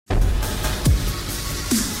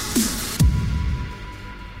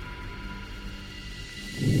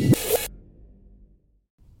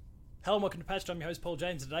Hello and welcome to Patch. I'm your host Paul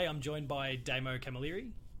James. Today I'm joined by Damo Camilleri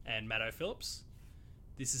and Matto Phillips.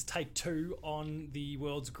 This is take 2 on the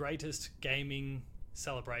world's greatest gaming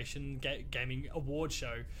celebration, gaming award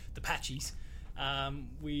show, the Patchies.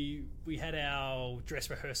 We had our dress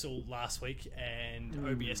rehearsal last week and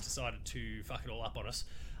OBS decided to fuck it all up on us.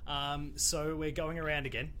 So we're going around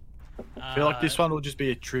again. I feel like this one will just be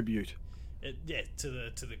a tribute. To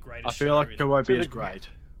the greatest. I feel like it won't be as great.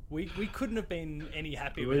 We couldn't have been any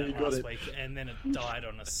happier with it last week, and then it died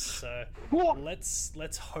on us. So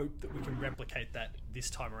let's hope that we can replicate that this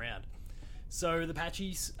time around. So the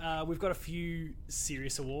Patchies, we've got a few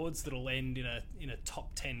serious awards that'll end in a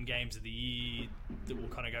top 10 games of the year that we'll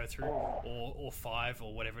kind of go through, or 5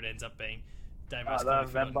 or whatever it ends up being. Damo's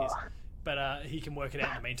but he can work it out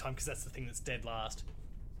in the meantime because that's the thing that's dead last.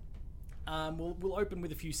 We'll open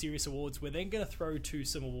with a few serious awards. We're then going to throw to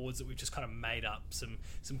some awards that we've just kind of made up, some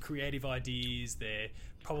creative ideas. They're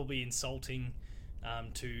probably insulting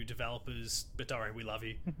to developers, but don't worry, we love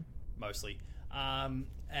you mostly. And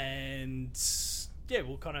yeah,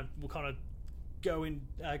 we'll kind of go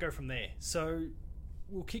from there. So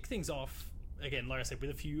we'll kick things off again, like I said,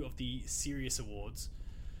 with a few of the serious awards.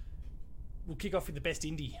 We'll kick off with the best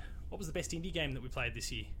indie. What was the best indie game that we played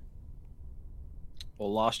this year? Or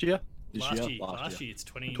last year? Last year. It's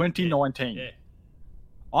 2019. Yeah.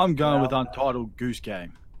 I'm going with Untitled Goose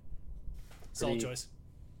Game. Solid choice.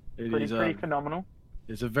 Pretty phenomenal.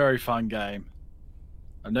 It's a very fun game.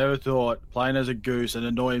 I never thought playing as a goose and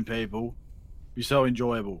annoying people would be so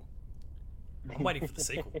enjoyable. I'm waiting for the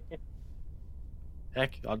sequel.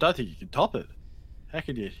 Heck, I don't think you can top it. Heck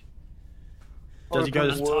it is. Does he go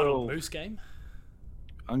to Untitled Moose Game?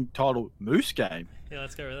 Untitled Moose Game? Yeah,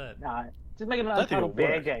 let's go with that. Nah, just make it an Untitled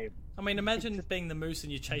Bear Game. I mean, imagine being the moose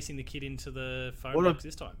and you're chasing the kid into the phone box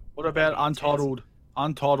this time. What about Untitled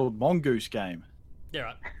Mongoose Game? Yeah,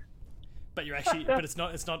 right. But you're actually, it's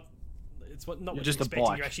not what you're just expecting. a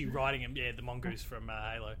bike. You're actually riding him. Yeah, the mongoose from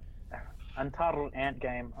Halo. Untitled Ant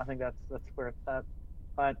Game. I think that's where it's at.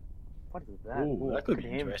 But what is that? Ooh, that could be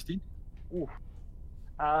interesting. Oof.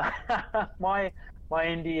 My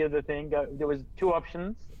indie of the thing. There was 2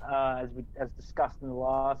 options, as discussed in the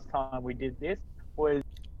last time we did this. Was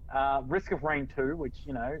Risk of Rain 2, which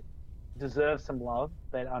deserves some love,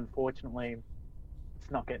 but unfortunately,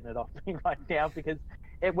 it's not getting it off me right now because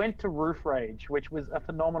it went to Roof Rage, which was a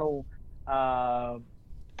phenomenal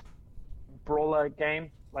brawler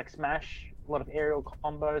game like Smash, a lot of aerial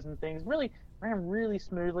combos and things. Really ran really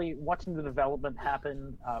smoothly. Watching the development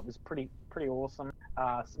happen was pretty awesome.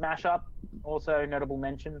 Smash Up, also notable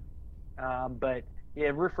mention. But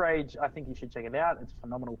yeah, Roof Rage, I think you should check it out. It's a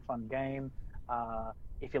phenomenal, fun game.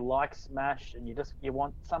 If you like Smash and you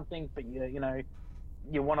want something, but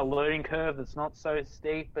you want a learning curve that's not so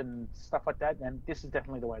steep and stuff like that, then this is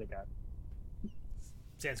definitely the way to go.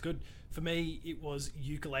 Sounds good. For me, it was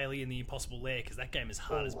Yooka-Laylee and the Impossible Lair because that game is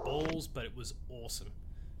hard as balls, but it was awesome.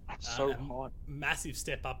 That's so hard. Massive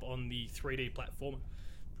step up on the 3D platformer.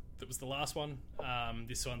 That was the last one.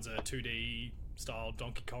 This one's a 2D style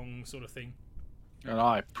Donkey Kong sort of thing. And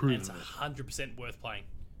I approve. It's 100% worth playing.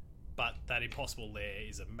 But that Impossible Lair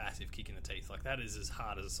is a massive kick in the teeth. Like, that is as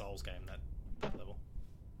hard as a Souls game, that level.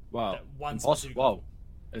 Wow. Impossible.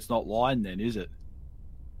 It's not lying then, is it?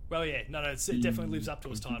 Well, yeah. No, it definitely lives up to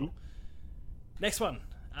its title. Next one.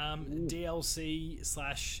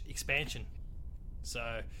 DLC/expansion.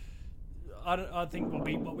 So, I think what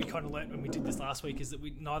we kind of learnt when we did this last week is that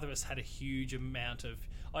neither of us had a huge amount of...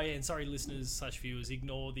 Oh, yeah, and sorry, listeners/viewers,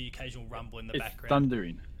 ignore the occasional rumble in the background.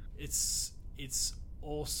 Thundering. It's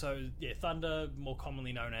also, thunder, more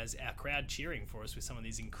commonly known as our crowd cheering for us with some of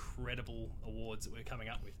these incredible awards that we're coming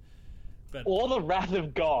up with. But or the wrath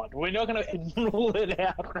of God. We're not going to rule it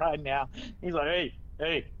out right now. He's like,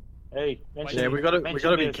 hey. Yeah, we got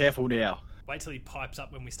to be careful now. Wait till he pipes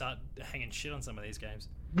up when we start hanging shit on some of these games.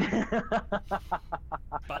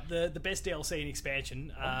 But the best DLC and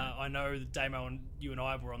expansion, I know that Damo and you and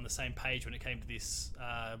I were on the same page when it came to this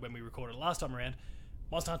when we recorded it last time around.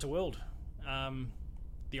 Monster Hunter World.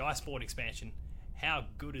 The Iceborne expansion. How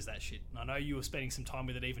good is that shit? I know you were spending some time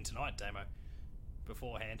with it even tonight, Damo,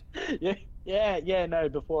 beforehand. No,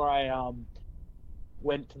 before I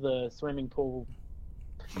went to the swimming pool,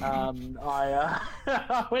 I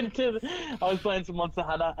was playing some Monster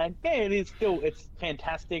Hunter, and it's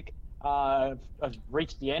fantastic. I've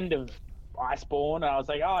reached the end of Iceborne, and I was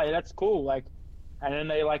like, oh, yeah, that's cool. Like, and then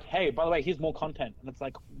they're like, hey, by the way, here's more content, and it's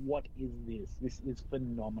like, what is this? This is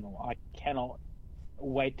phenomenal. I cannot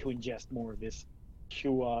wait to ingest more of this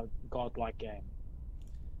pure godlike game.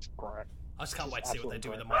 It's great. I just can't wait to see what they do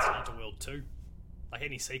with the Monster Hunter World 2. Like,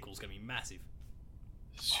 any sequel's going to be massive.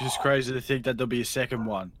 It's just crazy to think that there'll be a second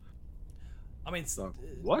one. I mean, So,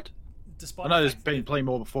 what? Despite I know the there's fact been that plenty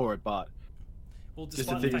more before it, but well, just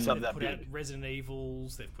despite to the think fact that something they've that put out big. Resident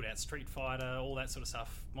Evils, they've put out Street Fighter, all that sort of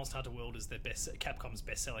stuff. Monster Hunter World is their Capcom's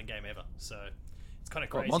best-selling game ever. So it's kind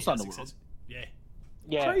of crazy. Monster how Hunter success- Yeah.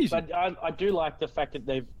 Yeah, Crazy. but I do like the fact that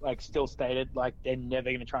they've like still stated like they're never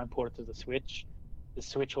going to try and port it to the Switch. The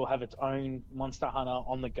Switch will have its own Monster Hunter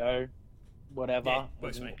on the go, whatever. Yeah,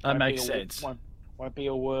 works for me. That makes sense. Won't be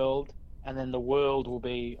a world, and then the world will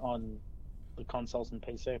be on the consoles and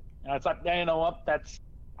PC. And it's like, yeah, you know what?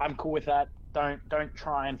 I'm cool with that. Don't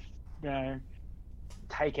try and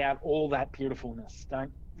take out all that beautifulness.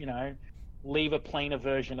 Don't leave a plainer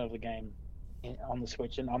version of the game on the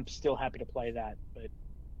Switch, and I'm still happy to play that. But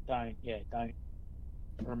don't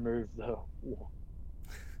remove the.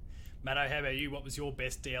 Matto, how about you? What was your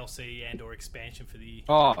best DLC and/or expansion for the?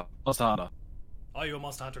 Oh, Monster Hunter. Oh, you're a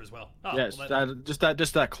Monster Hunter as well. Oh, Yes, well, just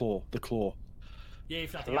that claw, the claw, yeah.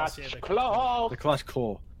 If nothing else, Clutch yeah. claw. the clutch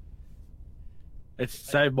claw. It's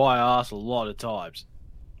saved my ass a lot of times.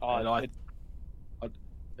 And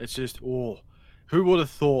it's just who would have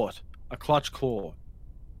thought a clutch claw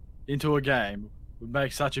into a game would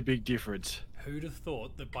make such a big difference? Who'd have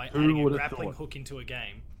thought that by Who adding a would have grappling thought? hook into a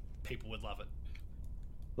game, people would love it?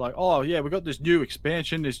 Like, oh yeah, we got this new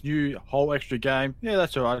expansion, this new whole extra game. Yeah,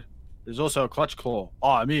 that's all right. There's also a clutch claw. Oh,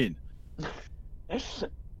 I'm in.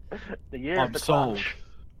 The year I'm of the sold. clutch.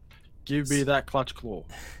 Give me that clutch claw.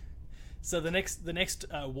 So the next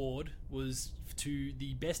award was to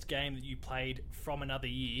the best game that you played from another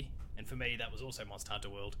year, and for me that was also Monster Hunter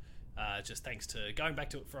World. Just thanks to going back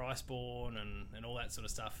to it for Iceborne and all that sort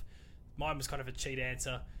of stuff. Mine was kind of a cheat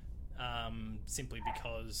answer, simply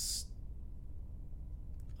because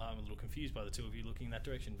I'm a little confused by the two of you looking in that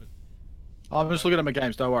direction. But I'm just looking at my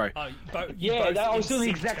games. Don't worry. Yeah, I was doing the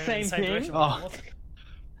exact same thing. direction. Oh.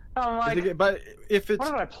 I'm like, But if it's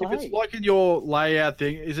what did I play? if it's like in your layout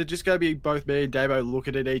thing, is it just going to be both me and Davo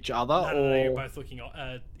looking at each other, No, or you're both looking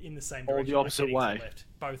in the same or direction. the opposite like heading way? to the left,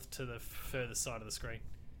 both to the further side of the screen.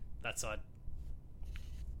 That side.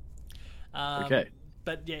 Okay.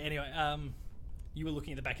 But yeah, anyway, you were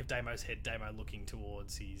looking at the back of Damo's head, Damo looking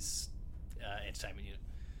towards his entertainment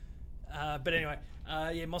unit. But anyway,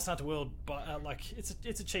 yeah, Monster Hunter World, like it's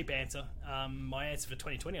a cheap answer. My answer for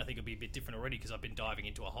 2020, I think, will be a bit different already because I've been diving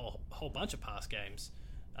into a whole bunch of past games,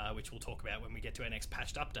 which we'll talk about when we get to our next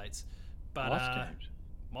patched updates. But Past games.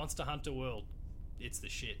 Monster Hunter World, it's the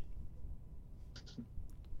shit.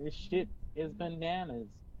 this shit is bananas.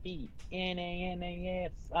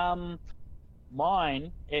 BNANAS.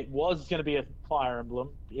 Mine, it was going to be a Fire Emblem,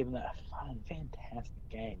 even though fantastic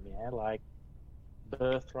game, yeah, like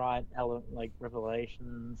Birthright, like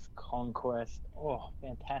Revelations, Conquest, oh,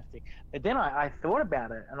 fantastic. But then I thought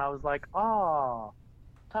about it, and I was like, oh,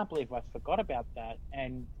 can't believe I forgot about that,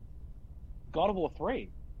 and God of War 3.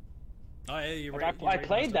 Oh yeah, you I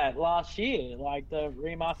played that last year, like the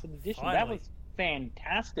remastered edition. That Finally. was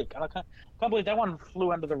fantastic. And I can't believe that one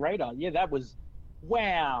flew under the radar. Yeah, that was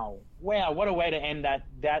wow, what a way to end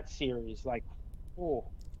that series. Like, oh,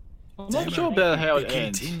 I'm not sure about how it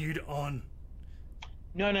ends. continued on.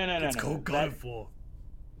 no. It's called God of War.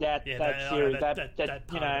 That series, that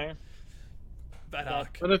you know, That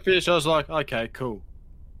arc. When it finished, I was like, okay, cool.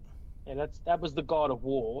 yeah, that was the God of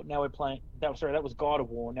War. Now we're playing. That was God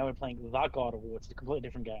of War. Now we're playing the God of War. It's a completely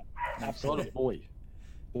different game. God Absolutely. of Boy.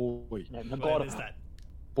 Yeah, the What God is of that?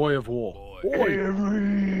 Boy of War.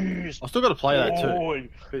 Boy. I still got to play that too. Boy.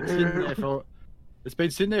 It's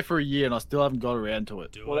been sitting there for a year and I still haven't got around to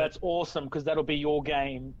it. Do Well, it. that's awesome because that'll be your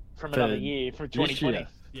game from For another year, from this 2020. year.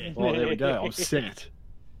 Yeah. Oh, there we go. I'm set.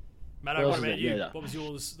 Matto, What what else is about it? you? Yeah. What was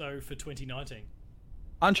yours though for 2019?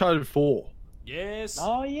 Uncharted 4. Yes.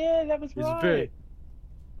 Oh yeah, that was It's right. very.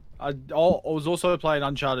 I was also playing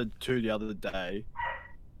Uncharted 2 the other day,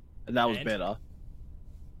 and that was And? better.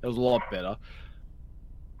 It was a lot better.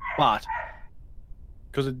 But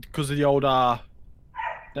because of the old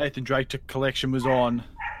Nathan Drake collection was on,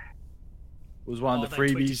 was one of the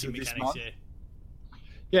they tweaked a freebies few of this mechanics, month. yeah.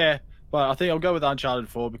 Yeah, but I think I'll go with Uncharted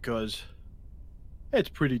 4 because it's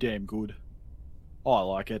pretty damn good. I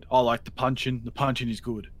like it. I like the punching. The punching is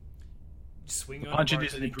good. Swing The on a punching rope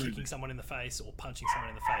isn't and then improving. kicking someone in the face or punching someone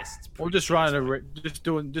in the face. It's Or pretty just running,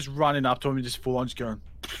 satisfying. just running up to him and just full on just going.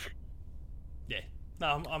 Yeah.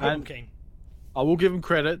 No, I'm And- keen. I will give him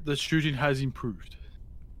credit. The shooting has improved.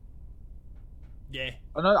 Yeah.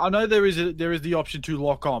 I know there is the option to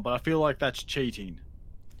lock on, but I feel like that's cheating.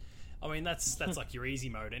 I mean, that's like your easy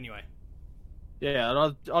mode anyway. Yeah,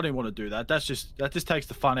 and I didn't want to do that. That just takes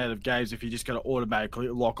the fun out of games if you're just going to automatically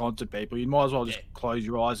lock onto people. You might as well just Yeah. close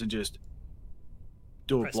your eyes and just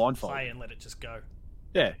do it Press blindfold. play and let it just go.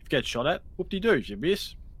 Yeah, if you get shot at, whoop-de-doo, you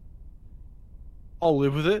miss. I'll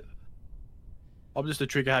live with it. I'm just a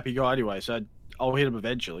trigger-happy guy anyway, so I'll hit him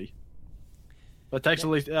eventually. But it takes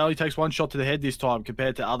it only takes one shot to the head this time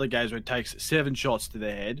compared to other games where it takes 7 shots to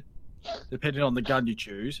the head, depending on the gun you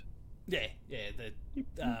choose. Yeah, the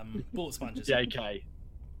bullet sponges. The AK.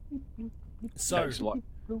 So,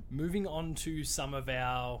 moving on to some of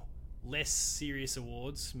our less serious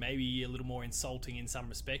awards, maybe a little more insulting in some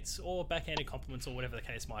respects, or backhanded compliments, or whatever the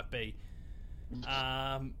case might be.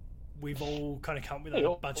 We've all kind of come up with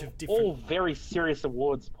a bunch of different... All very serious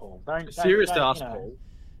awards, Paul. Serious to us, Paul.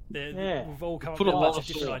 We've all come up with a bunch of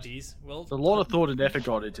different ideas. Well, a lot of thought and effort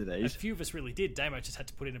got into these. A few of us really did. Damo just had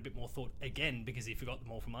to put in a bit more thought again because he forgot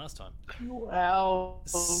them all from last time. Well,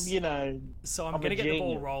 So I'm going to get the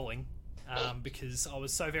ball rolling because I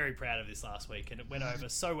was so very proud of this last week and it went over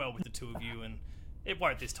so well with the two of you, and it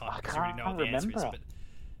won't this time because you already know what the answer is. But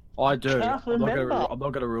I do. I'm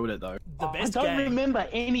not going to ruin it though. I don't remember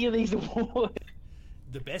any of these awards.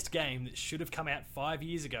 The best game that should have come out 5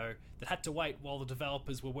 years ago that had to wait while the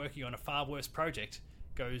developers were working on a far worse project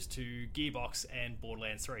goes to Gearbox and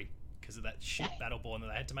Borderlands 3 because of that shit Battleborn that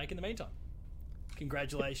they had to make in the meantime.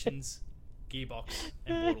 Congratulations, Gearbox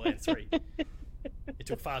and Borderlands 3. It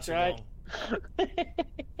took far too long.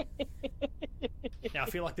 Now I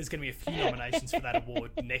feel like there's going to be a few nominations for that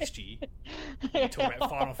award next year. We're talking about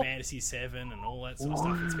Final Fantasy VII and all that sort of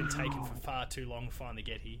stuff that's been taken for far too long to finally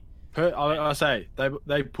get here. I say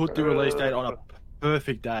they put the release date on a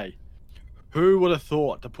perfect day. Who would have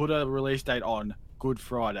thought to put a release date on Good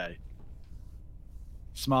Friday?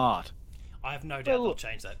 Smart. I have no doubt they'll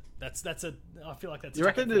change that. That's a. I feel like that's. You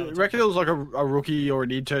reckon it was like a rookie or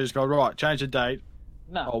an intern just go right, change the date?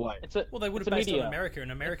 No. Oh wait. Well, they would have based it on America,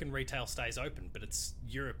 and American retail stays open, but it's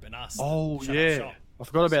Europe and us. Oh yeah, I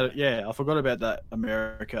forgot about it. Yeah, I forgot about that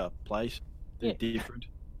America place. They're different.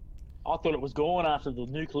 I thought it was gone after the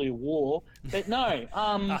nuclear war, but no.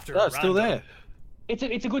 It's still there.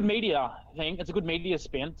 It's a good media thing. It's a good media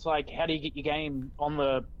spin. It's like, how do you get your game on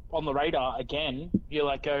the radar again? You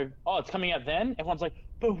like go, oh, it's coming out then. Everyone's like,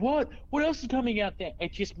 but what? What else is coming out then?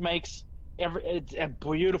 It just makes it's a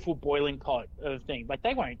beautiful boiling pot of things. Like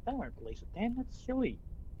they won't release it then. That's silly.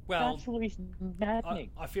 Well, that's absolutely maddening.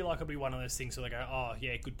 I feel like it'll be one of those things where they go, oh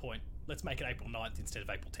yeah, good point. Let's make it April 9th instead of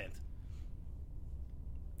April 10th.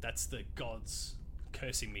 That's the gods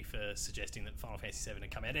cursing me for suggesting that Final Fantasy VII had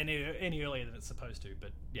come out any earlier than it's supposed to. But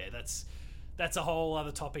yeah, that's a whole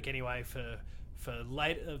other topic anyway for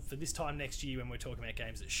this time next year when we're talking about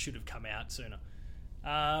games that should have come out sooner.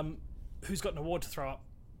 Who's got an award to throw up?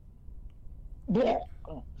 Yeah,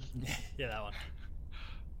 that one.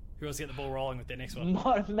 Who wants to get the ball rolling with their next one?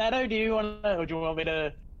 Matto, do you want me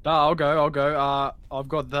to? No, I'll go. I've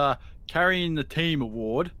got the Carrying the Team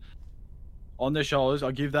award on their shoulders.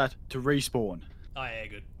 I'll give that to Respawn. Oh yeah,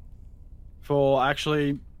 good. For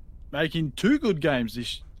actually making 2 good games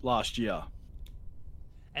this last year.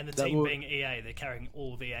 And the team being EA, they're carrying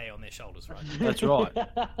all of EA on their shoulders, right? That's right.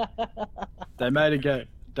 They made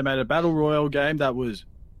a battle royale game that was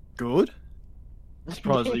good,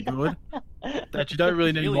 surprisingly good. That you don't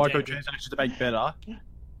really need microtransactions to make better.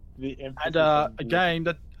 And a game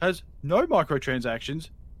that has no microtransactions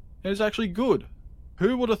and is actually good.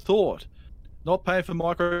 Who would have thought? Not paying for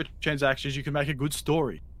microtransactions, you can make a good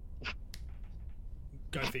story.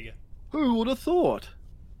 Go figure. Who would have thought?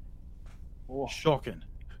 Oh. Shocking.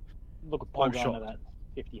 Look at Paul going to that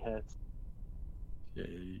 50 hertz. Yeah.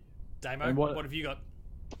 Damo, what have you got?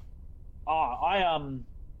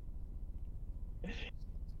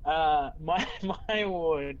 My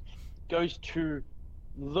award goes to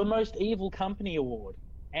the Most Evil Company award.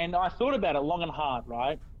 And I thought about it long and hard,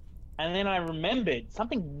 right? And then I remembered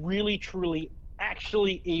something really, truly,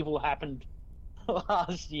 actually evil happened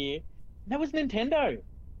last year. And that was Nintendo.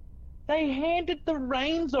 They handed the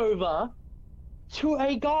reins over to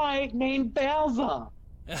a guy named Bowser.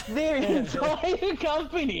 Their entire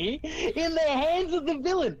company in the hands of the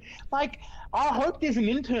villain. Like, I hope there's an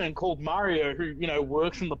intern called Mario who,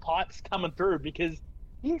 works in the pipes coming through because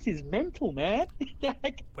this is mental, man.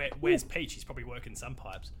 Like, where's Peach? He's probably working some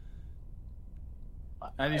pipes.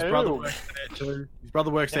 And his brother works there too. His brother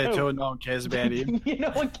works there too, and no one cares about him.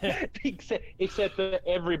 Except for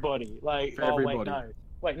everybody. Like, for everybody.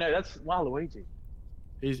 Wait, no, that's Waluigi.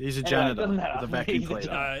 He's a janitor with a vacuum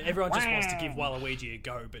cleaner. Everyone just wants to give Waluigi a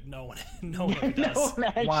go, but no one ever does. No one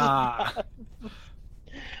actually does.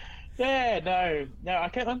 Yeah, no, I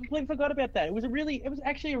completely forgot about that. It was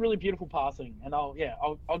actually a really beautiful passing, and I'll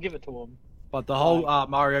give it to him. But the whole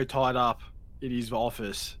Mario tied up in his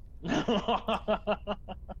office.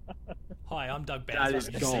 Hi, I'm Doug That is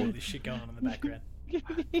Bannister. You see all gold. this shit going on in the background.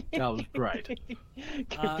 That was great.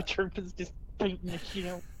 The troopers just beating the shit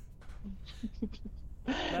out.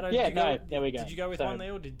 Matto, there we go. Did you go with So- one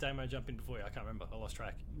there, or did Damo jump in before you? I can't remember. I lost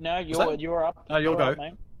track. No, that? you're up. No, you'll You're go. up,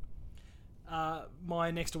 mate.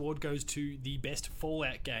 My next award goes to the best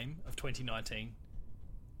Fallout game of 2019.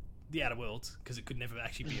 The Outer Worlds, because it could never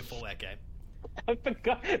actually be a Fallout game. I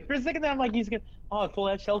forgot. For a second there, I'm like, he's going,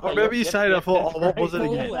 Fallout Shelter. I remember you saying, I thought, that's what was it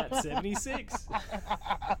again? Fallout 76.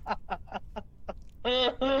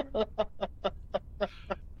 The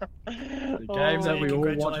games that we all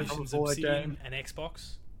wanted from a Congratulations, Fallout Obsidian game. and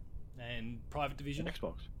Xbox and Private Division.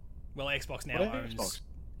 Xbox. Well, Xbox now What owns Xbox?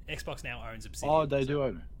 Xbox now owns Obsidian. Oh, they do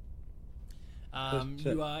own it.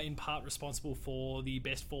 You are in part responsible for the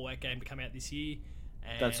best Fallout game to come out this year.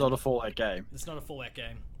 And That's not a Fallout game. It's not a Fallout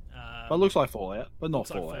game. But it looks like Fallout, but not looks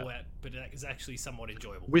like Fallout. Fallout, but it is actually somewhat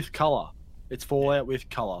enjoyable. With colour. It's Fallout with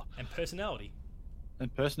colour. And personality.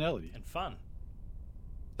 And personality. And fun.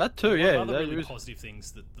 That too, A lot yeah. of other That really is positive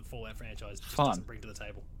things that the Fallout franchise just Fun. doesn't bring to the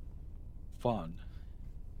table. fun.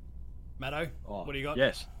 Matto, Oh, what do you got?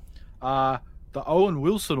 Yes. The Owen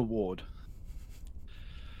Wilson Award.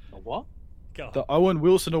 The what? Go on. The Owen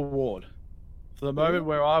Wilson Award. For the moment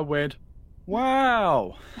where I went,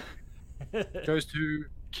 wow, goes to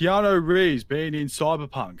Keanu Reeves being in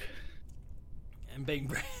Cyberpunk. And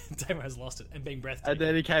being Damo has lost it. And being breathtaking. And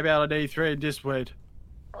then he came out on E3 and just went,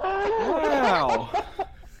 wow.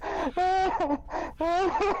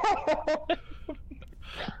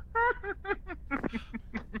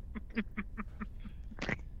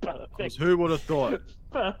 Because who would have thought?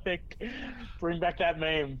 Perfect. Bring back that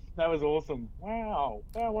meme. That was awesome. Wow.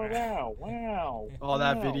 Wow, wow, wow, wow. Oh,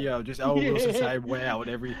 that wow. video, just Owen Wilson Yeah. saying wow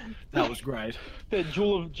and that was great. The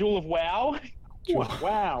Jewel of Wow. Jewel-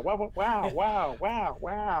 Wow, wow, wow, wow, wow,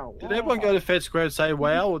 wow. Did everyone go to Fed Square and say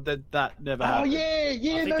wow, or did that never Oh happen? yeah, I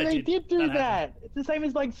think no, they they did. did do That that. It's the same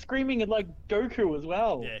as like screaming at like Goku as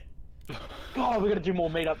well. Yeah. God, we gotta do more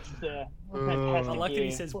meetups there. Fantastic. I like that he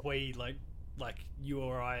year. says we, like you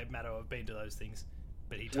or I, Matto, have been to those things.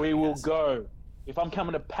 But he We totally will has. go. If I'm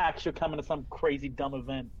coming to PAX, you're coming to some crazy dumb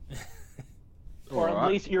event. Or at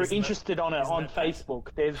Alright. least you're Isn't that- interested on it isn't on that PAX? Facebook.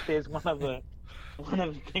 There's one of the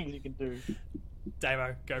things you can do.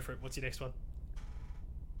 Damo, go for it. What's your next one?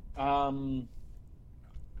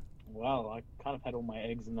 Well, I kind of had all my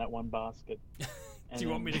eggs in that one basket. Do you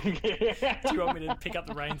want me to pick up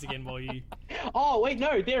the reins again while you? Oh wait,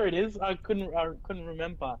 no, there it is. I couldn't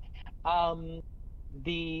remember.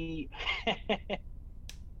 The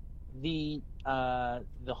the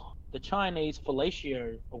Chinese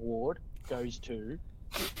Fellatio Award goes to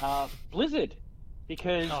Blizzard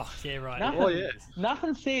because Oh yeah, right. nothing, Oh, yeah.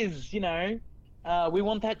 nothing says we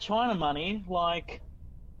want that China money like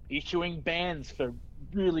issuing bans for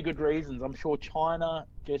really good reasons. I'm sure China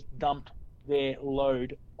just dumped their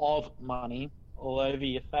load of money all over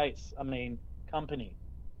your face. I mean, company.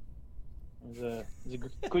 It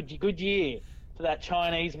was a good year for that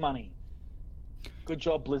Chinese money. Good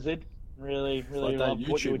job, Blizzard. Really like that love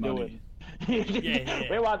what you were YouTube money. doing. Yeah.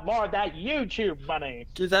 We want more of that YouTube money.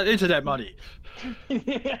 Get that internet money.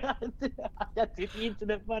 That's it, the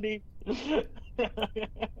internet money.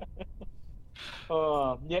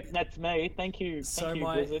 Oh, yep, that's me. Thank you. Thank you,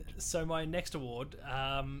 Blizzard. So my next award,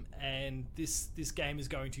 and this game is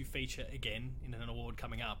going to feature again in an award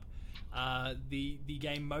coming up. The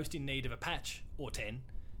game most in need of a patch or 10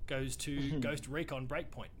 goes to Ghost Recon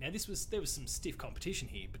Breakpoint. Now there was some stiff competition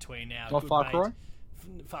here between our Not good Far mate Cry?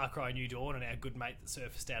 Far Cry New Dawn and our good mate that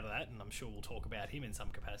surfaced out of that, and I'm sure we'll talk about him in some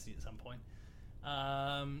capacity at some point.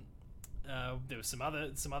 There were some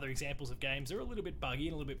other examples of games. They're a little bit buggy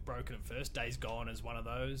and a little bit broken at first. Days Gone is one of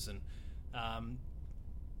those, and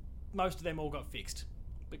most of them all got fixed.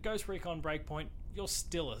 But Ghost Recon Breakpoint, you're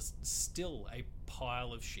still a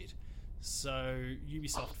pile of shit. So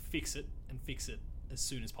Ubisoft, fix it as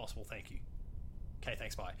soon as possible. Thank you. Okay,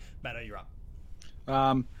 thanks. Bye. Matto, you're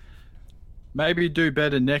up. Maybe do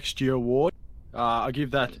better next year award. I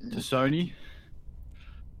give that to Sony.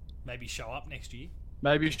 Maybe show up next year.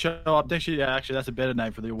 Maybe show up next year. Yeah, actually, that's a better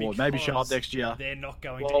name for the award. Maybe show up Because next year. They're not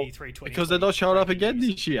going Well, to E3 Because they're not showing up again this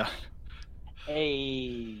this year.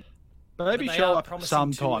 Hey. Maybe show up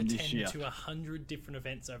sometime this year. To 100 different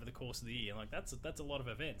events over the course of the year. Like that's a lot of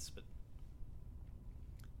events, but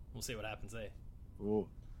we'll see what happens there. Oh,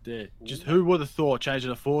 there. Just who would have thought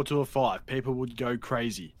changing a 4 to a 5? People would go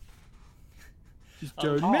crazy. Just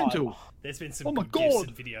go mental. There's been some Oh my good GIFs God.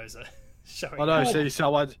 and videos showing. I know.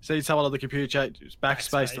 that. See someone on the computer chat. Just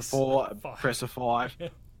backspace to 4, and Five. press a 5. Yeah,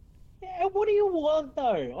 what do you want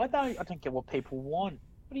though? I don't get what people want.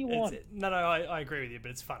 What do you want? No, I agree with you,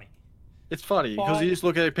 but it's funny. It's funny because you just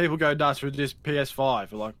look at it, people go nuts with this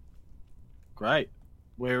PS5. We're like, great,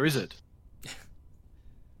 where is it?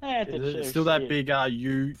 Is it still that big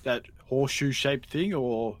that horseshoe shaped thing,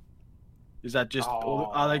 or is that just? Or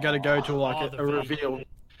are they going to go to like a reveal,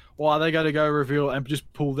 or are they going to go reveal and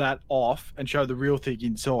just pull that off and show the real thing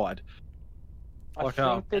inside? Like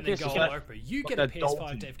and then go all over. You get a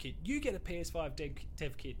PS5 dev kit. You get a PS5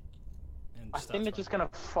 dev kit. I think they're just going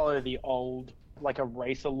to follow the old, like a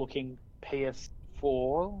racer-looking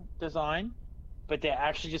PS4 design. But they're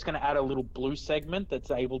actually just going to add a little blue segment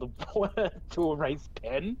that's able to erase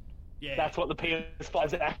pen. Yeah. That's what the PS5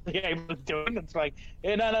 is actually able to do. It's like,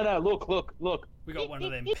 yeah, no, look. We got one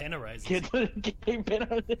of them pen erasers.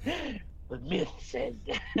 The myth says.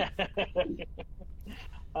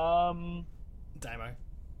 Damo.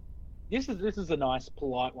 This is a nice,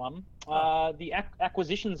 polite one. The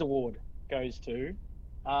Acquisitions Award goes to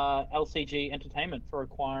LCG Entertainment for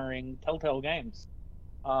acquiring Telltale Games.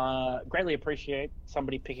 Greatly appreciate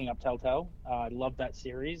somebody picking up Telltale. I love that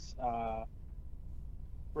series.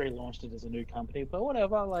 Relaunched it as a new company, but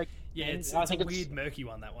whatever. Like, yeah, it's a weird, murky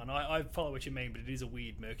one. That one. I follow what you mean, but it is a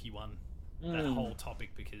weird, murky one. That whole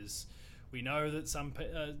topic, because we know that some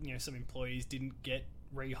some employees didn't get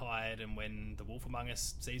rehired, and when The Wolf Among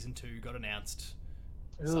Us Season 2 got announced,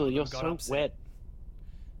 you're so upset. Wet.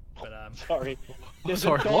 But sorry. There's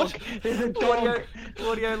a dog. There's a dog.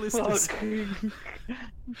 Audio listeners.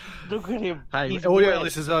 Look at him. Hey, He's audio wet.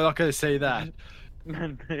 listeners are not going to see that.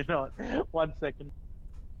 They're not. 1 second.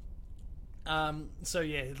 So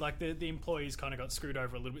yeah, like the employees kind of got screwed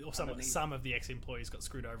over a little bit, or some of the ex-employees got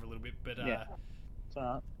screwed over a little bit. But I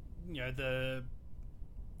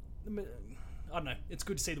don't know. It's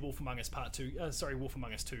good to see the Wolf Among Us Part 2. Wolf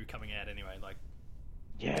Among Us 2 coming out anyway. Like,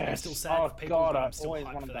 yeah, I'm still sad for people, but I'm still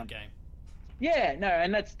hyped for that game. Yeah, no,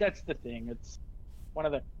 and that's the thing. It's one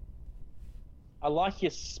of the. I like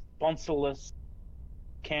your sponsorless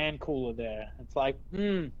can cooler there. It's like,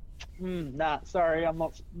 nah, sorry, I'm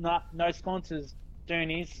not. No sponsors,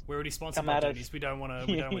 Doonies. We're already sponsored by Doonies. We don't want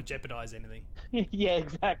to jeopardize anything. Yeah,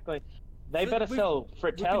 exactly. They better sell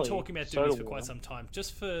Fratelli. We've been talking about Doonies for quite some time.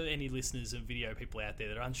 Just for any listeners and video people out there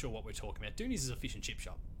that are unsure what we're talking about, Doonies is a fish and chip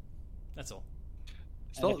shop. That's all.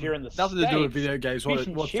 If you're in the nothing States, to do with video games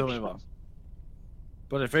whatsoever.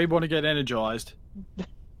 But if we want to get energized,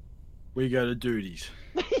 we go to Doonies.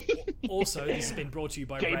 Also, this has been brought to you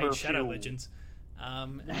by Raid Shadow Legends.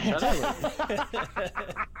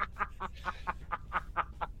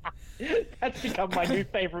 That's become my new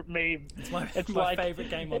favorite meme. It's my favorite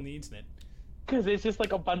game on the internet. Because there's just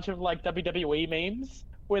like a bunch of like WWE memes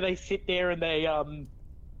where they sit there and they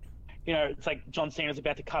it's like John Cena's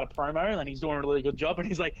about to cut a promo and he's doing a really good job and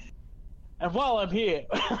he's like, and while I'm here,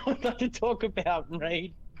 I'd like to talk about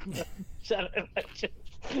Raid Shadow Legends.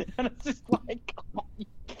 And it's just like, oh, you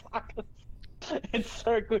fuckers. It's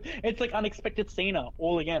so good. It's like unexpected Cena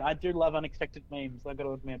all again. I do love unexpected memes, I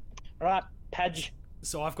gotta admit. Alright, Padge.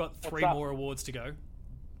 So I've got 3 more awards to go.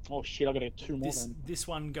 Oh shit, I've got to get 2 more then. This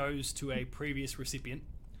one goes to a previous recipient.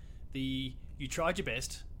 You tried your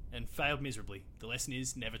best and failed miserably. The lesson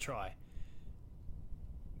is never try.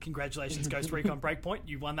 Congratulations, Ghost Recon Breakpoint.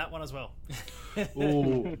 You won that one as well.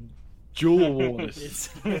 Ooh, dual awards.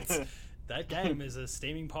 That game is a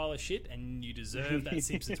steaming pile of shit, and you deserve that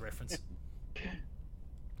Simpsons reference.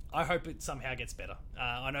 I hope it somehow gets better.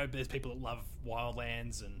 I know there's people that love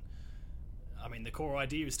Wildlands, and I mean, the core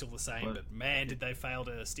idea is still the same, but man, did they fail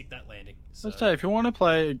to stick that landing. So, let's say, if you want to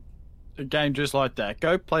play a game just like that,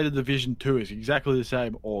 go play The Division 2. It's exactly the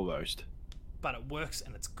same, almost. But it works,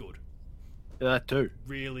 and it's good. Yeah, that too.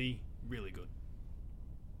 Really, really good.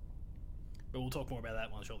 But we'll talk more about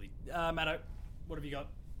that one shortly. Matto, what have you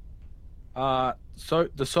got?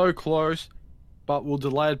 So close, but we'll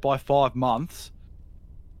delay it by 5 months.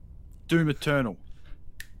 Doom Eternal.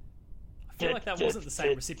 I feel like that wasn't the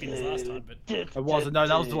same recipient as last time, but it wasn't. No,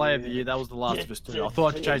 that was delay of the year. That was The Last of Us 2. I thought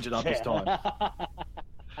I could change it up this time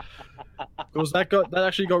because that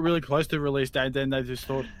actually got really close to release date. And then they just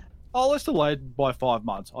thought, oh, let's delay it by 5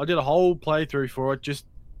 months. I did a whole playthrough for it just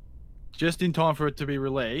in time for it to be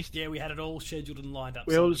released. Yeah, we had it all scheduled and lined up.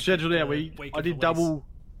 We all scheduled out. I did double.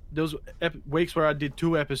 There was weeks where I did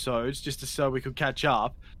 2 episodes just so we could catch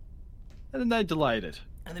up, and then they delayed it.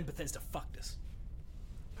 And then Bethesda fucked us.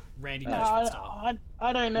 Randy Nashville style.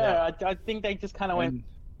 I don't know. Yeah. I think they just kind of went,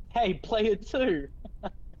 hey, play it too.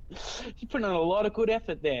 You put in a lot of good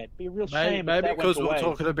effort there. It'd be a real shame. Maybe because we're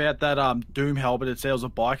talking about that Doom helmet, it sells a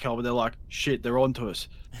bike helmet. They're like, shit, they're on to us.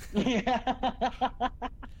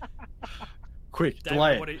 Quick, Dave,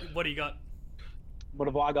 delay what do you got? What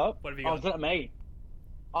have I got? What have you got? Oh, is that me?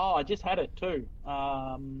 Oh, I just had it too.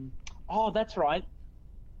 I Oh, that's right.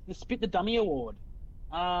 The Spit the Dummy Award,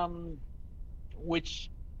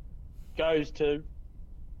 which goes to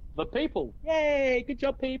the people. Yay! Good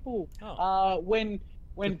job, people.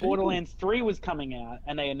 When Borderlands 3 was coming out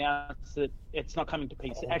and they announced that it's not coming to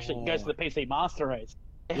PC, actually it goes to the PC Master Race.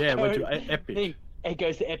 Yeah, it went to Epic. It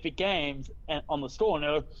goes to Epic Games and on the store, and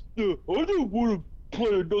they're like, I don't want to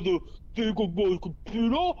play another thing on my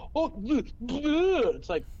computer. It's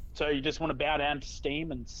like, so you just want to bow down to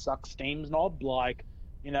Steam and suck Steam's knob? Like,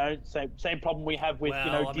 same problem we have with,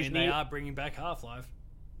 Disney. They are bringing back Half-Life.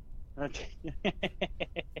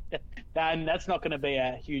 And that's not going to be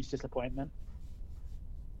a huge disappointment.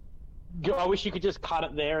 I wish you could just cut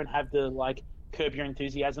it there and have the, like, Curb Your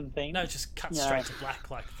Enthusiasm thing. No, just cut straight to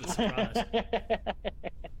black like The Sopranos.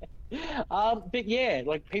 But yeah,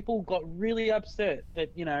 like, people got really upset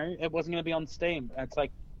that, it wasn't going to be on Steam. It's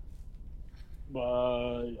like,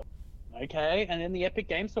 okay. And then the Epic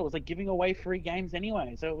Game Store was, like, giving away free games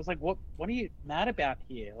anyway. So it was like, what are you mad about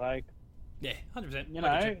here? Like... Yeah, 100%.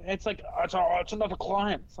 It's like, it's another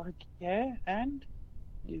client. It's like, yeah, and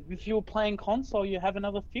if you were playing console, you have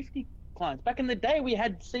another 50 clients. Back in the day, we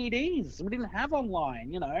had CDs. We didn't have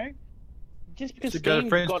online, Just because Steam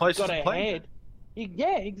got ahead.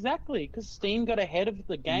 Yeah, exactly. Because Steam got ahead of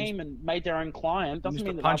the game and made their own client. Doesn't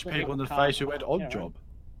mean that punch people in the face who had Odd Job.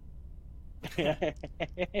 You're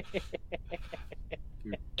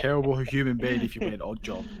a terrible human being if you went Odd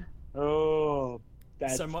Job. Oh...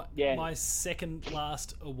 So my second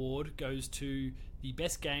last award goes to the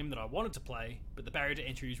best game that I wanted to play, but the barrier to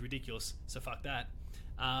entry is ridiculous, so fuck that.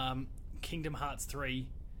 Kingdom Hearts 3.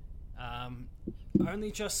 Only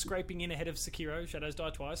just scraping in ahead of Sekiro, Shadows Die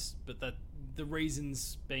Twice, but the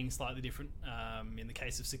reasons being slightly different. In the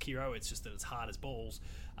case of Sekiro, it's just that it's hard as balls.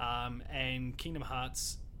 And Kingdom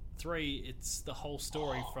Hearts 3, it's the whole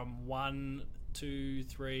story from 1, 2,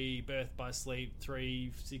 3, Birth by Sleep,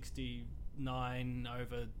 360... 9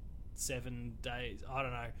 over 7 days. I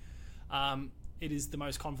don't know. It is the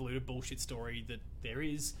most convoluted bullshit story that there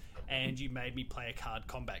is, and you made me play a card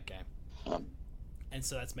combat game, and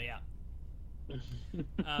so that's me out.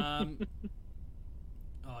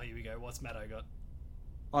 Here we go. What's Matto got?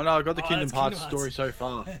 Oh no, I got the Kingdom Hearts story so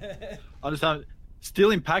far. I just haven't.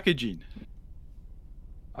 Still in packaging.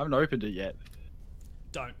 I haven't opened it yet.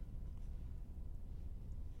 Don't.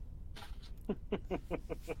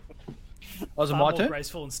 Was it far my more turn?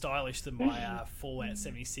 Graceful and stylish than my Fallout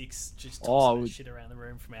 76. Just tossing shit around the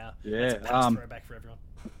room from our throwback for everyone.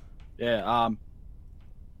 Yeah.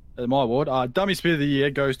 My award, Dummy Spit of the Year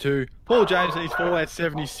goes to Paul James and his Fallout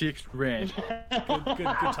 76 rant. Good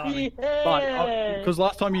timing. Yeah. But because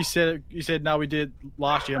last time you said no, we did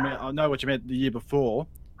last year. I mean, I know what you meant the year before.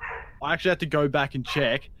 I actually had to go back and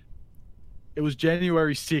check. It was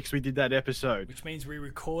January 6th we did that episode. Which means we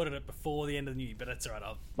recorded it before the end of the new year, but that's alright.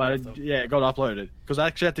 It got uploaded. Because I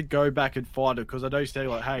actually had to go back and find it, because I know you said,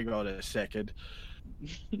 like, hey, got a second.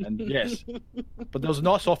 And yes. But there was a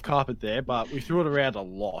nice soft carpet there, but we threw it around a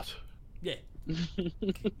lot. Yeah.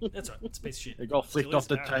 That's right. It's a piece of shit. It got flicked off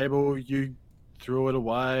the table, you threw it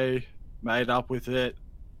away, made up with it.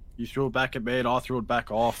 You threw it back at me, and I threw it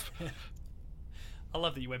back off. I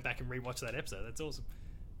love that you went back and rewatched that episode. That's awesome.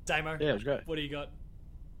 Damo, yeah, it was great. What do you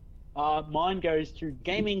got? Mine goes to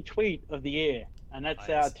Gaming Tweet of the Year, and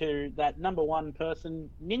that's to that number one person,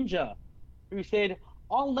 Ninja, who said,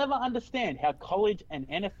 I'll never understand how college and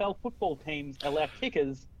NFL football teams allow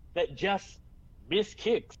kickers that just miss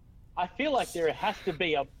kicks. I feel like there has to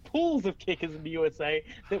be pools of kickers in the USA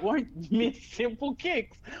that won't miss simple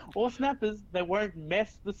kicks, or snappers that won't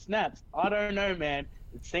mess the snaps. I don't know, man.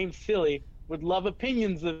 It seems silly. Would love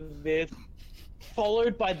opinions of this.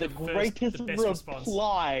 Followed by the greatest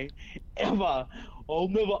reply ever. I'll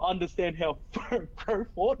never understand how pro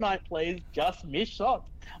Fortnite players just miss shots.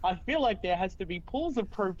 I feel like there has to be pools of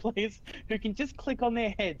pro players who can just click on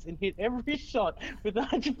their heads and hit every shot with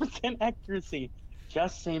 100% accuracy.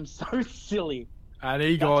 Just seems so silly. And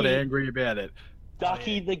he got angry about it.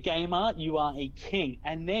 Ducky the Gamer, you are a king.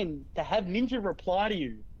 And then to have Ninja reply to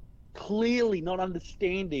you, clearly not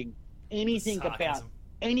understanding anything about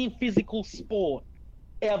any physical sport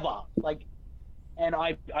ever. Like, and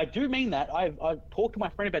I do mean that. I talked to my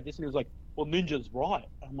friend about this, and he was like, well, Ninja's right.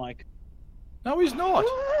 I'm like, no, he's not.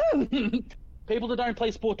 People that don't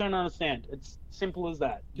play sport don't understand. It's simple as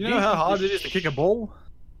that. Do you know how hard it is to kick a ball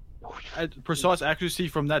at precise accuracy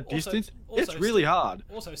from that distance? It's really hard.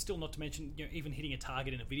 Also, still not to mention, even hitting a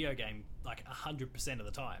target in a video game like 100% of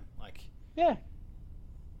the time. Like, yeah,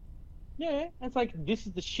 it's like, this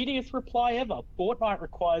is the shittiest reply ever. Fortnite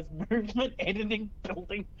requires movement, editing,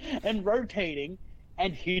 building, and rotating,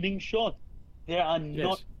 and hitting shots. There are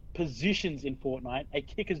not positions in Fortnite, a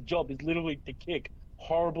kicker's job is literally to kick.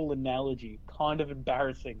 Horrible analogy, kind of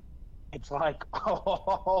embarrassing. It's like,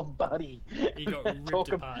 oh, buddy. He got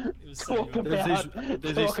ripped apart. It was so Talk good.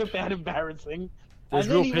 about embarrassing. There's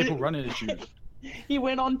real people running at you. He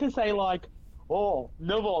went on to say like, "Oh,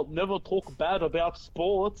 never talk bad about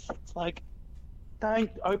sports." It's like, don't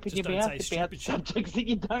open your mouth about subjects that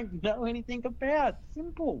you don't know anything about.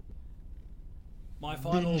 Simple. My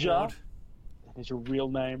final Ninja. award. That is your real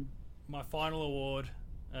name. My final award.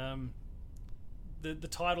 The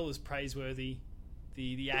title is praiseworthy.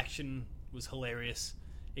 The action was hilarious.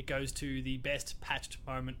 It goes to the best patched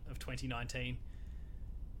moment of 2019.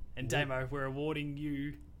 And Damo, we're awarding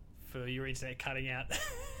you for your internet cutting out.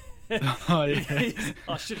 Oh, yeah.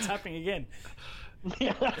 Oh shit, it's happening again.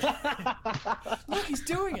 Look, he's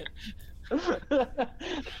doing it.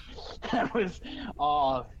 That was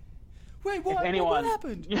Wait, what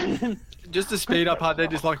happened? Just to speed up, they're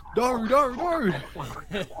just like, no.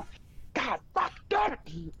 God, fuck, damn it.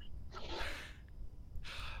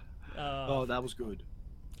 Oh, that was good.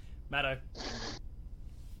 Matto.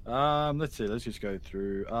 Let's see. Let's just go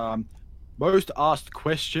through. Most asked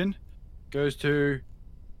question goes to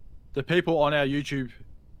the people on our YouTube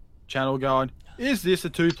channel going, is this a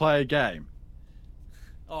 2-player game?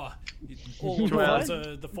 Oh, the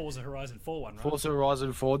Forza Horizon 4 one, right? Forza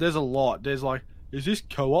Horizon 4. There's a lot. There's like, is this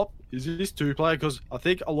co-op? Is this 2-player? Because I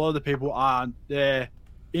think a lot of the people aren't there.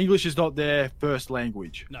 English is not their first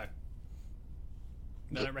language. No.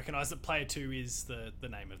 They don't recognise that Player 2 is the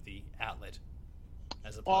name of the outlet,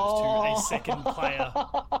 as opposed to a second player.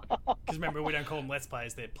 Because remember, we don't call them Let's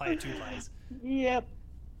Players, they're Player 2 players. Yep.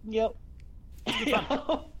 Good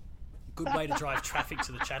fun. Good way to drive traffic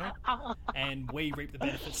to the channel, and we reap the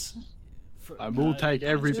benefits. And we'll take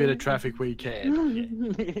every bit of traffic we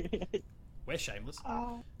can. Yeah. We're shameless.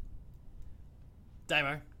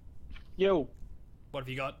 Damo. Yo. What have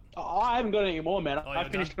you got? I haven't got any more, man. I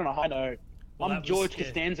finished on a high note. Well, I'm George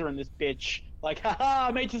Costanza in this bitch. Like,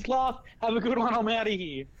 haha, made us laugh. Have a good one. I'm out of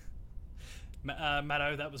here.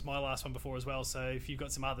 Matto, that was my last one before as well. So if you've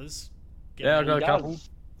got some others, I've got a couple.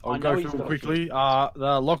 I'll go through them quickly. The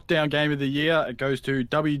lockdown game of the year, it goes to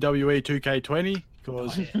WWE 2K20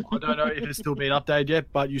 because I don't know if it's still been updated yet,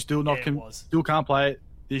 but you still still can't play it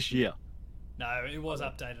this year. No, it was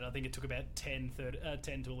updated. I think it took about 10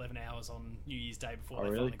 to 11 hours on New Year's Day before they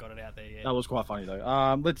finally got it out there. Yeah. That was quite funny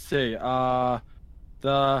though. Let's see.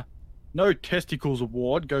 The No Testicles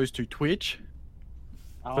Award goes to Twitch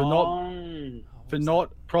for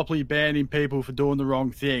not properly banning people for doing the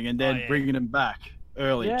wrong thing and then bringing them back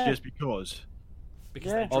early just because.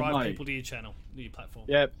 Because they drive people to your channel, to your platform.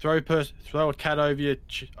 Yeah, throw a cat over you.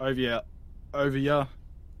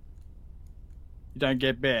 You don't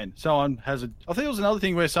get banned. I think it was another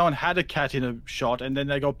thing where someone had a cat in a shot and then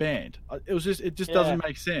they got banned. It just doesn't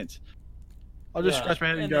make sense. I just scratch my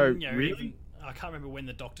head and go, really? I can't remember when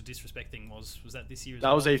the Dr. Disrespect thing was. Was that this year as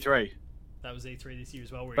well? That was E3. That was E3 this year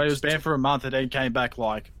as well. But it was banned for a month and then came back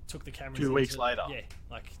took the cameras 2 weeks later. Yeah,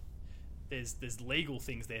 there's legal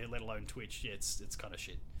things there, let alone Twitch. Yeah, it's kind of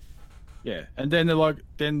shit. Yeah, and then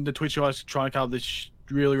then the Twitch guys try and come up with this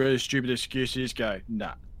really, really stupid excuse. You just go,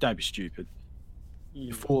 nah, don't be stupid.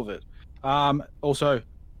 You're full of it. Also,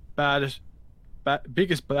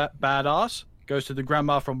 biggest badass goes to the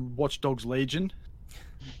grandma from Watch Dogs Legion.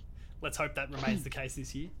 Let's hope that remains the case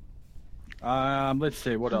this year. Let's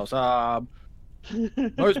see what else.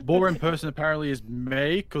 Most boring person apparently is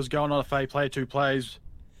me, because going on a fake Player 2 Plays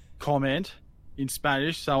comment in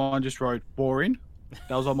Spanish, someone just wrote boring.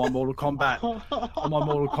 That was on my Mortal Kombat.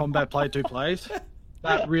 Player 2 Plays.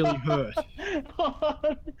 That really hurt.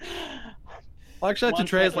 I actually had to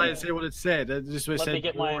translate and see what it said. It just said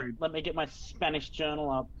boring. Let me get my Spanish journal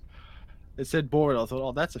up. It said boring. I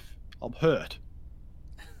thought, I'm hurt.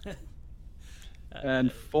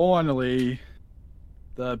 And finally,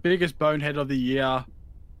 the biggest bonehead of the year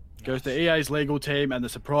goes to EA's legal team and the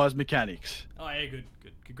surprise mechanics. Oh yeah, good.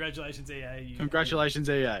 Congratulations, EA. Congratulations,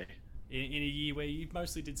 EA. In a year where you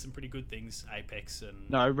mostly did some pretty good things, Apex and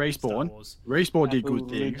Respawn. Star Wars. Respawn did good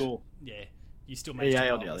things. Cool. Yeah, you still managed EA to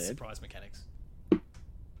on the other surprise mechanics.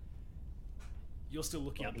 You're still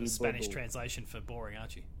looking up the Spanish translation for boring,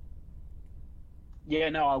 aren't you? Yeah,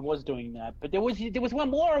 no, I was doing that, but there was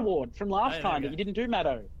one more award from last time that you didn't do,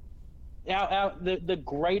 Matto. The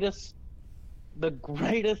greatest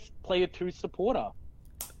Player 2 supporter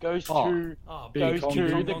goes to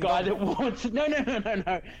the guy that wants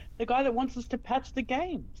the guy that wants us to patch the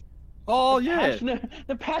games. Oh the yeah,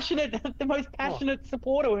 the most passionate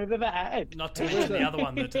supporter we've ever had. Not to mention the other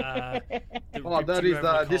one that.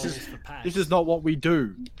 This is not what we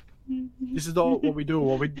do. This is not what we do.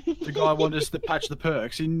 The guy wanted us to patch the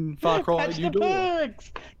perks in Far Cry Patch New the Dawn.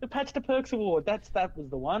 Perks! The Patch the Perks award. That was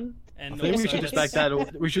the one. And I think we also should just make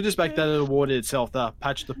that. We should just make that an award in itself. The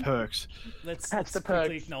patch the perks. Let's the quickly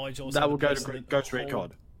perks. acknowledge also That will the go person to that Ghost hauled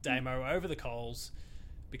Recon. Damo over the coals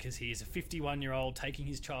because he is a 51-year-old taking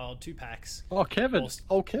his child to PAX. Oh, Kevin.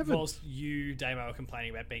 Kevin. Whilst you, Damo, are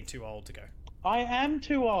complaining about being too old to go. I am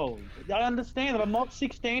too old. I understand that I'm not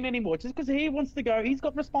 16 anymore. Just because he wants to go, he's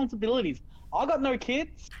got responsibilities. I got no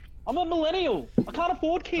kids. I'm a millennial. I can't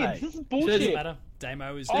afford kids. Hey, this is bullshit. Doesn't matter.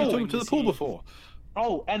 Damo is I took going him to the this pool year. before.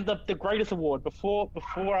 Oh, and the greatest award, before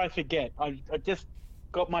I forget, I just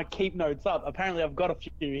got my keep notes up. Apparently I've got a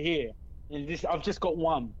few here. And I've just got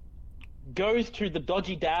one. Goes to the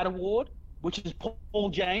Dodgy Dad Award, which is Paul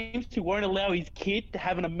James, who won't allow his kid to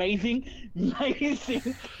have an amazing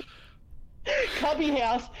cubby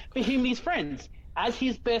house for him and his friends. As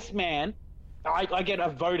his best man, I get a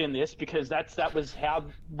vote in this because that was how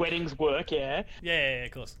weddings work, yeah? Yeah,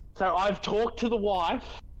 of course. So I've talked to the wife.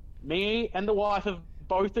 Me and the wife have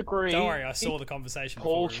both agreed. Don't worry, I saw the conversation.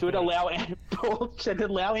 Paul before should we recorded. Paul should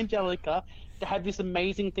allow Angelica to have this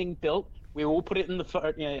amazing thing built. We will put it in the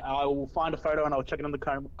photo. Yeah, I will find a photo and I'll check it in the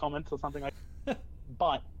comments or something like that.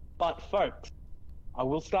 But folks, I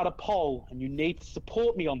will start a poll and you need to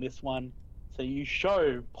support me on this one. So you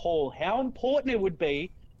show Paul how important it would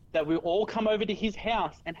be that we all come over to his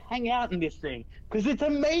house and hang out in this thing. Because it's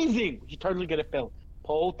amazing. We should totally get it built.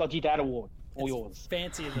 Paul, Dodgy Dad Award. All yours.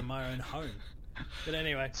 Fancier than my own home. But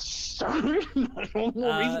anyway. So, no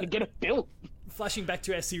more reason to get it built. Flashing back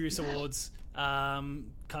to our serious awards, kind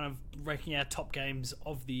of ranking our top games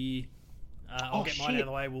of the year. I'll get mine out of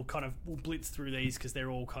the way. We'll blitz through these because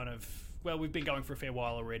they're all kind of, well, we've been going for a fair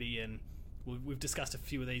while already, and we've discussed a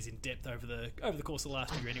few of these in depth over the course of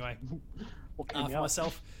last year anyway. For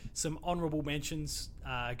myself, some honourable mentions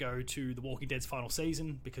go to The Walking Dead's final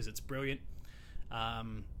season because it's brilliant.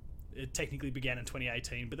 It technically began in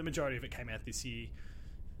 2018, but the majority of it came out this year.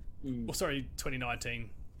 2019.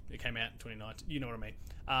 It came out in 2019. You know what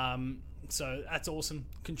I mean. So that's awesome.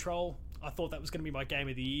 Control. I thought that was going to be my game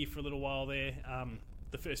of the year for a little while there.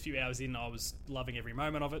 The first few hours in, I was loving every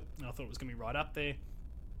moment of it, and I thought it was going to be right up there.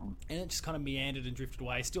 And it just kind of meandered and drifted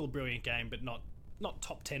away. Still a brilliant game, but not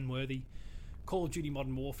top 10 worthy. Call of Duty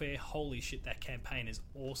Modern Warfare. Holy shit, that campaign is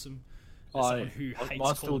awesome. As someone who hates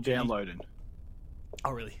mine's still Call of Duty. downloading.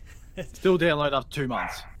 Oh, really? Still download after 2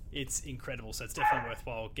 months. It's incredible, so it's definitely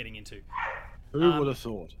worthwhile getting into. Who would have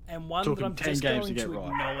thought? And one Took that I'm him 10 just games going to to get right.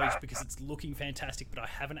 acknowledge because it's looking fantastic, but I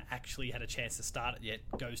haven't actually had a chance to start it yet,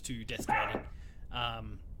 goes to Death Stranding. I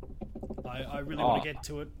really want to get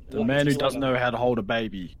to it. The man who doesn't know how to hold a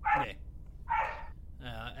baby. Yeah.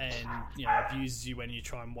 And abuses you when you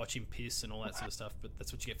try and watch him piss and all that sort of stuff. But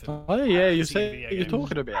that's what you get for. Oh yeah, you pissing in a say video you're game.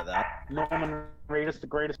 talking about that. Norman Reedus, the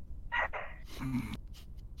greatest.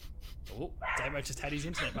 Oh, Damo just had his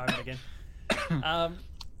internet moment again.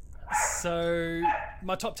 So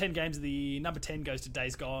my top 10 games of the year. Number 10 goes to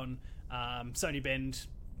Days Gone. Sony Bend,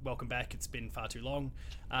 welcome back. It's been far too long.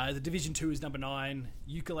 The Division 2 is number 9.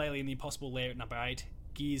 Yooka-Laylee and the Impossible Lair at number 8.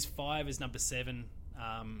 Gears 5 is number 7.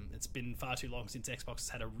 It's been far too long since Xbox has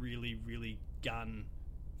had a really, really gun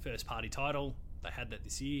first-party title. They had that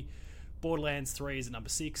this year. Borderlands 3 is at number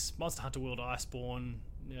 6. Monster Hunter World Iceborne,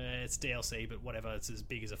 it's DLC, but whatever. It's as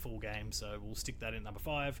big as a full game, so we'll stick that in at number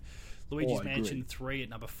 5. Luigi's Mansion 3 at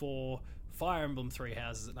number 4. Fire Emblem Three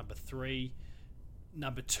Houses at number 3.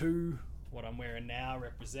 Number 2, what I'm wearing now,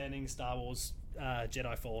 representing Star Wars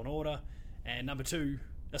Jedi Fallen Order. And number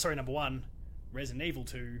 1, Resident Evil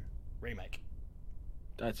 2 Remake.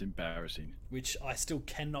 That's embarrassing. Which I still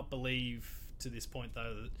cannot believe to this point,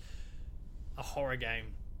 though, that a horror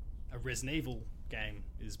game, a Resident Evil game,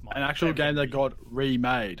 is my An actual game that got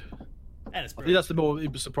remade. And it's I think that's the more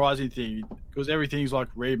surprising thing because everything's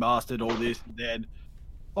like remastered, all this, and then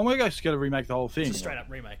oh my gosh, got to remake the whole thing. It's a straight up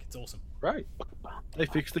remake. It's awesome. Great. They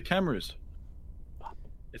fixed the cameras.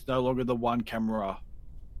 It's no longer the one camera.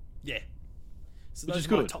 Yeah. So Which those is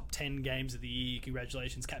are my good. top 10 games of the year.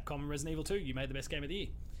 Congratulations, Capcom and Resident Evil 2. You made the best game of the year.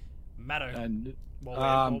 Matto, And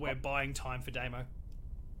while we're buying time for Damo.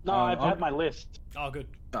 No, I've had my list. Oh, good.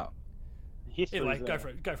 History's Anyway, there. go for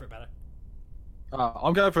it. Go for it, Matto.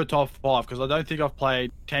 I'm going for a top 5 because I don't think I've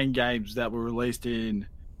played 10 games that were released in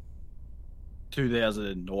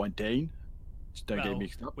 2019. Just don't get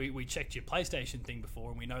mixed up. We checked your PlayStation thing before,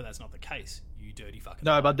 and we know that's not the case. You dirty fucking.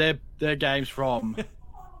 No, but they're games from.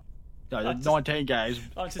 No, they're 19 games.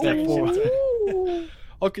 I just They're taking four. shit too.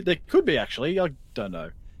 Okay, they could be actually. I don't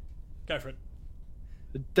know. Go for it.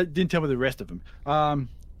 They didn't tell me the rest of them.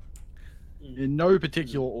 In no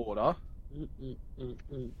particular order,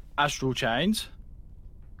 Astral Chains,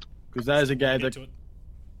 because that is a game that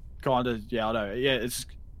kind of I know it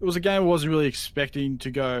was a game I wasn't really expecting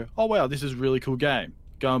to go. Oh wow, this is a really cool game.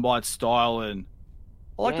 Going by its style, and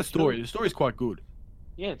I like the story. Cool. The story's quite good.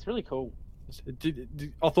 Yeah, it's really cool.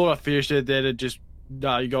 I thought I finished it, then it just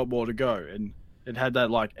you got more to go, and it had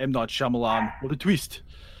that like M. Night Shyamalan. What a twist!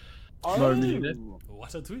 Oh,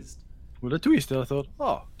 what a twist! What a twist! I thought,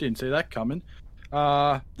 didn't see that coming.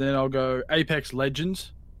 Then I'll go Apex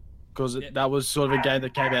Legends, because that was sort of a game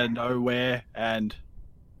that came out of nowhere, and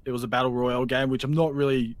it was a battle royale game, which I'm not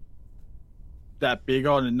really that big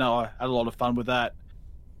on, and I had a lot of fun with that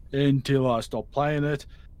until I stopped playing it.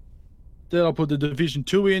 Then I put the Division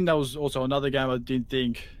 2 in. That was also another game I didn't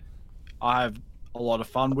think I have a lot of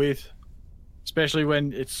fun with, especially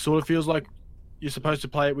when it sort of feels like you're supposed to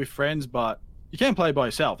play it with friends, but you can play it by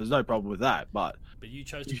yourself. There's no problem with that. But you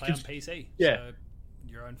chose to play on PC. Yeah. So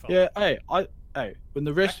your own fault. Yeah.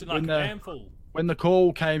 When the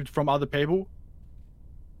call came from other people,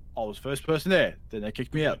 I was first person there. Then they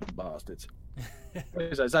kicked me out, bastards.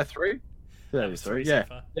 Is that 3? That is 3. Yeah.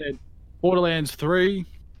 Borderlands 3.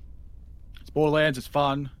 Borderlands is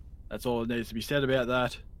fun. That's all that needs to be said about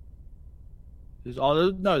that. There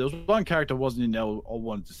was one character I wasn't in there I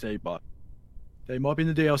wanted to see, but they might be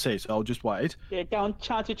in the DLC, so I'll just wait. Yeah, go on,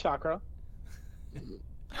 chant your chakra.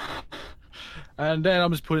 And then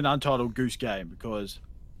I'm just putting Untitled Goose Game, because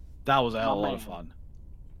that was a hell of a lot of fun.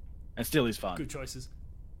 And still is fun. Good choices.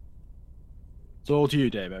 It's all to you,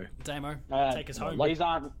 Damo. Damo, take us home. These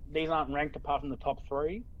aren't ranked apart from the top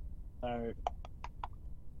 3. So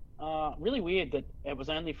really weird that it was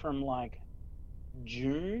only from like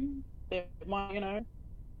June that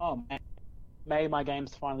May my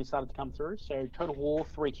games finally started to come through. So Total War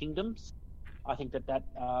 3 Kingdoms, I think that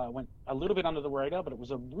went a little bit under the radar, but it was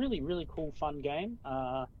a really, really cool, fun game.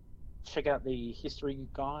 Check out the history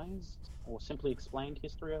guys, or Simply Explained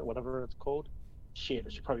History, or whatever it's called. Shit, I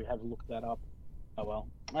should probably have a look that up. Oh well.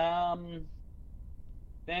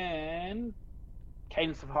 Then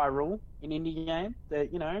Cadence of Hyrule, an indie game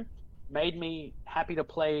that made me happy to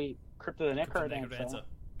play Crypt of the Necrodancer.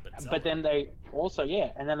 But then they also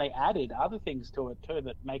added other things to it too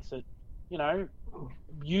that makes it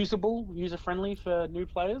user-friendly for new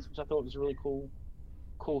players, which I thought was a really cool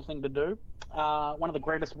thing to do. One of the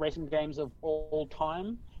greatest racing games of all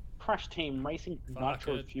time, Crash Team Racing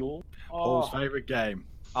Nitro Fuel. Paul's favourite game.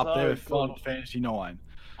 Up there with Final Fantasy 9.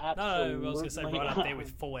 Absolutely. No, I was going to say right up there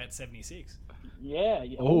with Fallout 76. Yeah.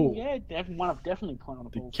 Definitely playing on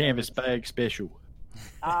the Canvas Bag Special.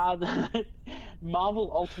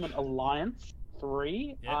 Marvel Ultimate Alliance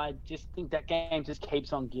 3. Yep. I just think that game just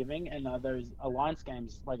keeps on giving, and those Alliance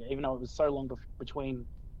games, like even though it was so long between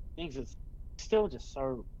things, it's still just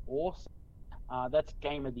so awesome. That's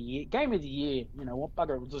Game of the Year. Game of the Year. What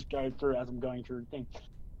bugger? We'll just go through as I'm going through the thing.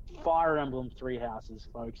 Fire Emblem Three Houses,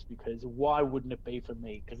 folks, because why wouldn't it be for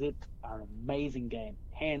me? Because it's an amazing game,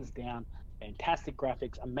 hands down. Fantastic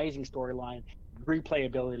graphics, amazing storyline,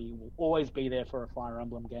 replayability will always be there for a Fire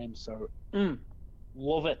Emblem game. So,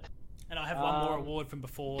 love it. And I have one more award from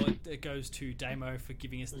before. It goes to Damo for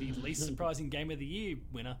giving us the least surprising Game of the Year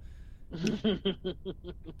winner.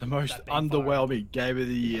 The most underwhelming Game of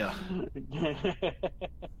the Year.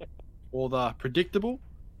 Or the predictable?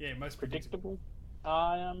 Yeah, most predictable.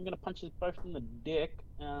 I'm going to punch us both in the dick.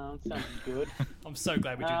 Sounds good. I'm so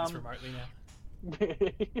glad we do this remotely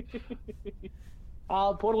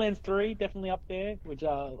now. Borderlands 3, definitely up there, which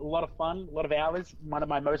a lot of fun, a lot of hours. One of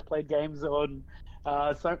my most played games on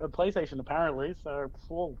PlayStation, apparently. So,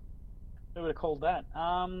 who would have called that?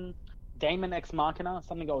 Daemon Ex Machina,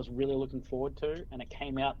 something I was really looking forward to, and it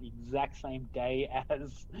came out the exact same day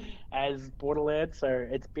as Borderlands, so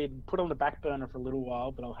it's been put on the back burner for a little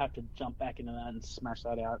while, but I'll have to jump back into that and smash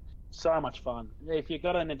that out. So much fun. If you've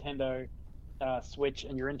got a Nintendo Switch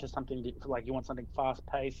and you're into something like you want something fast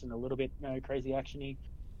paced and a little bit crazy actiony,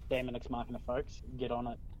 Daemon Ex Machina, folks, get on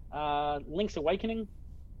it. Link's Awakening,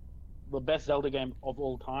 the best Zelda game of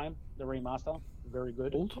all time, the remaster, very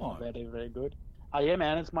good. All time, very, very good. Yeah,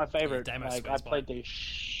 man, it's my favorite. Yeah, I played the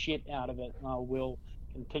shit out of it, and I will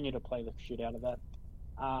continue to play the shit out of that.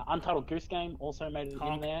 Untitled Goose Game also made it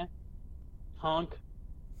in there. Honk,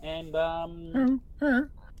 and a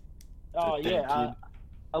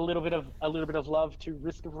little bit of love to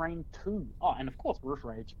Risk of Rain 2. Oh, and of course Roof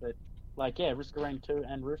Rage, but Risk of Rain 2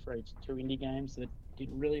 and Roof Rage, 2 indie games that did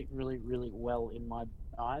really, really, really well in my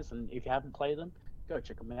eyes. And if you haven't played them, go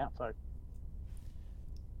check them out, folks.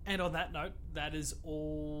 And on that note, that is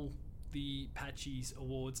all the Patchies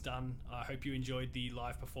awards done. I hope you enjoyed the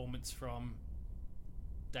live performance from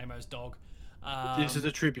Damo's dog. This is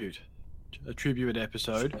a tribute. a tribute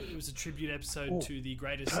episode. It was a tribute episode to the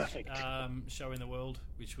greatest show in the world,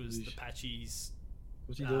 which was the Patchies.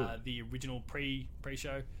 What's he doing? The original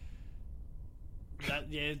pre-show.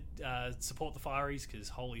 Support the Fireys, because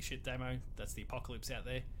holy shit, Damo, that's the apocalypse out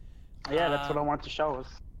there. Yeah, that's what I want to show us.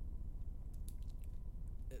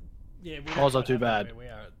 Yeah, Ours not too bad. We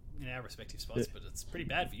are in our respective spots, but it's pretty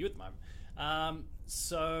bad for you at the moment.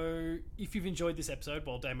 So, if you've enjoyed this episode,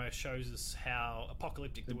 while Damo shows us how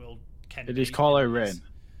apocalyptic the world can be. It is Kylo Ren.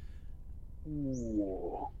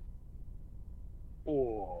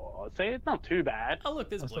 Oh, see, it's not too bad. Oh, look,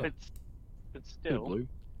 there's blue. It's still blue.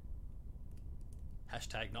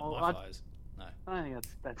 Hashtag not my fires. No. I don't think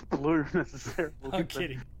that's blue necessarily. I'm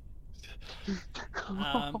kidding.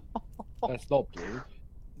 That's not blue.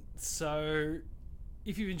 So,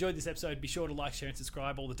 if you've enjoyed this episode, be sure to like, share, and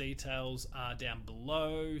subscribe. All the details are down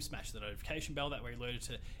below. Smash the notification bell. That way you're alerted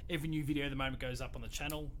to every new video the moment goes up on the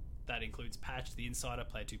channel. That includes Patch, The Insider,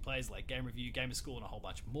 Player 2 Plays, Late Game Review, Gamer School, and a whole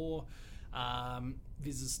bunch more.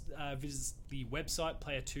 Visit the website,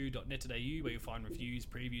 player2.net.au, where you'll find reviews,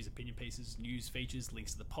 previews, opinion pieces, news, features,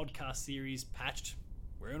 links to the podcast series, Patched.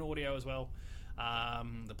 We're on audio as well.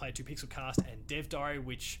 The Player 2 Pixel Cast and Dev Diary,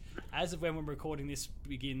 which, as of when we're recording this,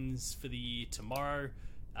 begins for the tomorrow.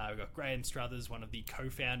 We've got Graham Struthers, one of the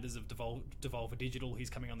co-founders of Devolver Digital. He's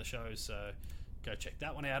coming on the show, so go check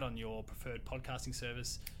that one out on your preferred podcasting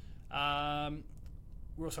service.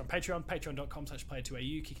 We're also on Patreon,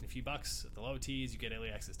 patreon.com/player2au, kicking a few bucks. At the lower tiers, you get early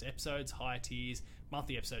access to episodes, higher tiers,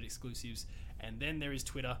 monthly episode exclusives, and then there is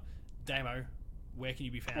Twitter. Damo, where can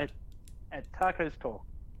you be found? At Tacos Talk.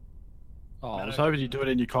 Oh, I was hoping you'd do it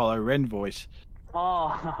in your Kylo Ren voice.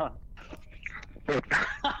 Oh.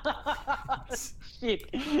 Shit.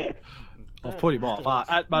 I've put him off.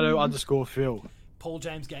 At Manu_Phil. Paul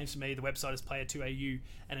James Games for me. The website is Player2au.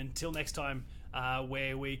 And until next time,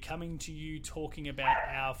 where we're coming to you talking about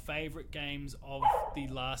our favourite games of the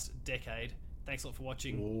last decade. Thanks a lot for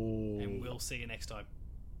watching, and we'll see you next time.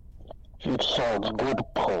 It sounds good,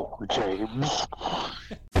 Paul James.